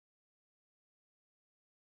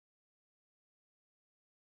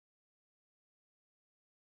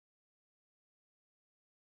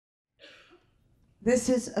This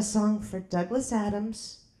is a song for Douglas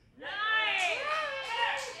Adams.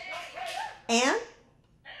 And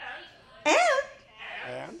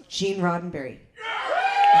Gene Roddenberry.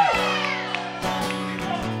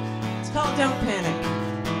 It's called Don't Panic.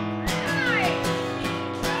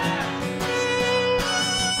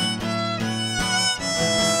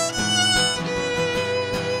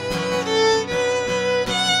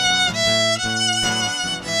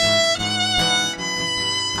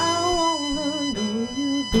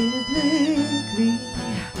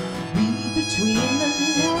 Between the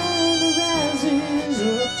line rises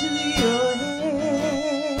up to your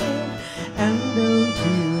head and down to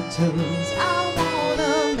your toes. I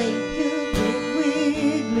wanna make you get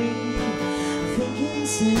wiggly, thinking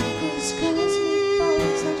circles cause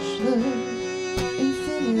meatballs touch the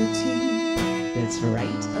infinity that's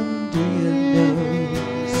right under your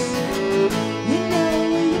nose. You know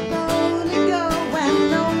you're gonna go when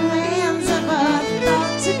no man's ever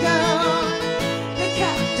thought to go.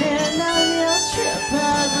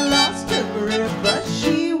 Has lost her grip, but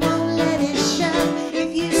she won't let it show. If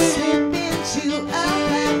you slip into a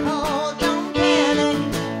black hole, don't panic,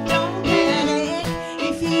 don't panic.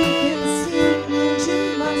 If you can see into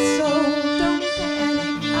my soul, don't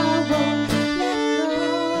panic, I won't let go.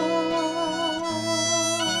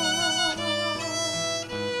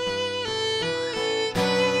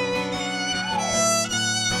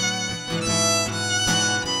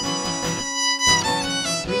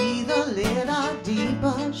 Breathe a little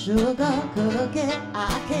deeper, sugar cookie. I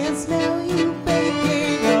can smell you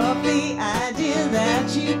baking up the idea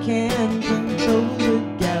that you can control the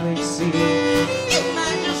galaxy. You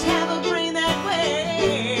might just have a brain that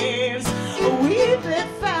waves a wee bit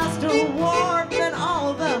faster, warm than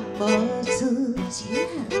all the morsels you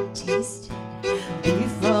have tasted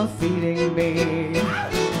before feeding me.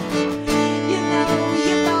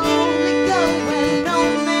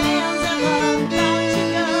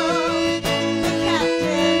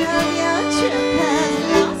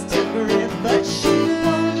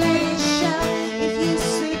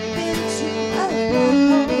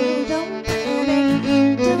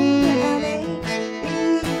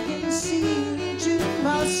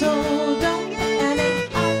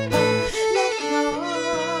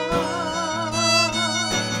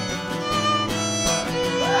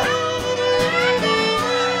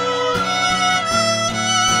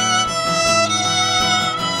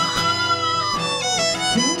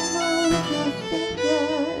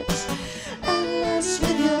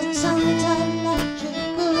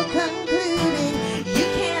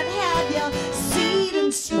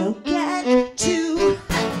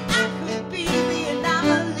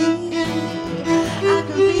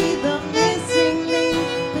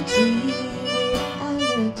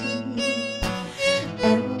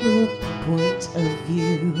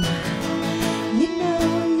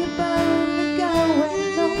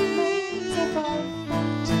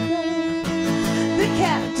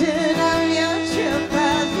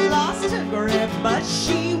 But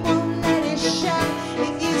she won't let it show.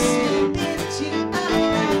 If you slip into a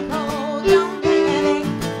black hole, don't panic,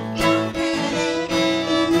 don't panic.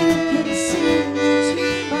 If you can see into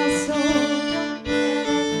my soul,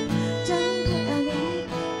 don't panic,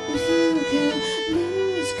 if you can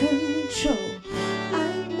lose control, I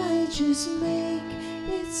might just make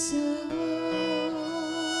it so.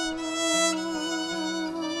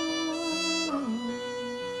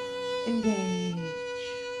 Engage.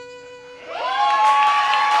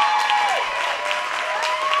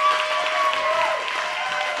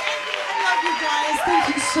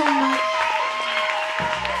 Thank you so much.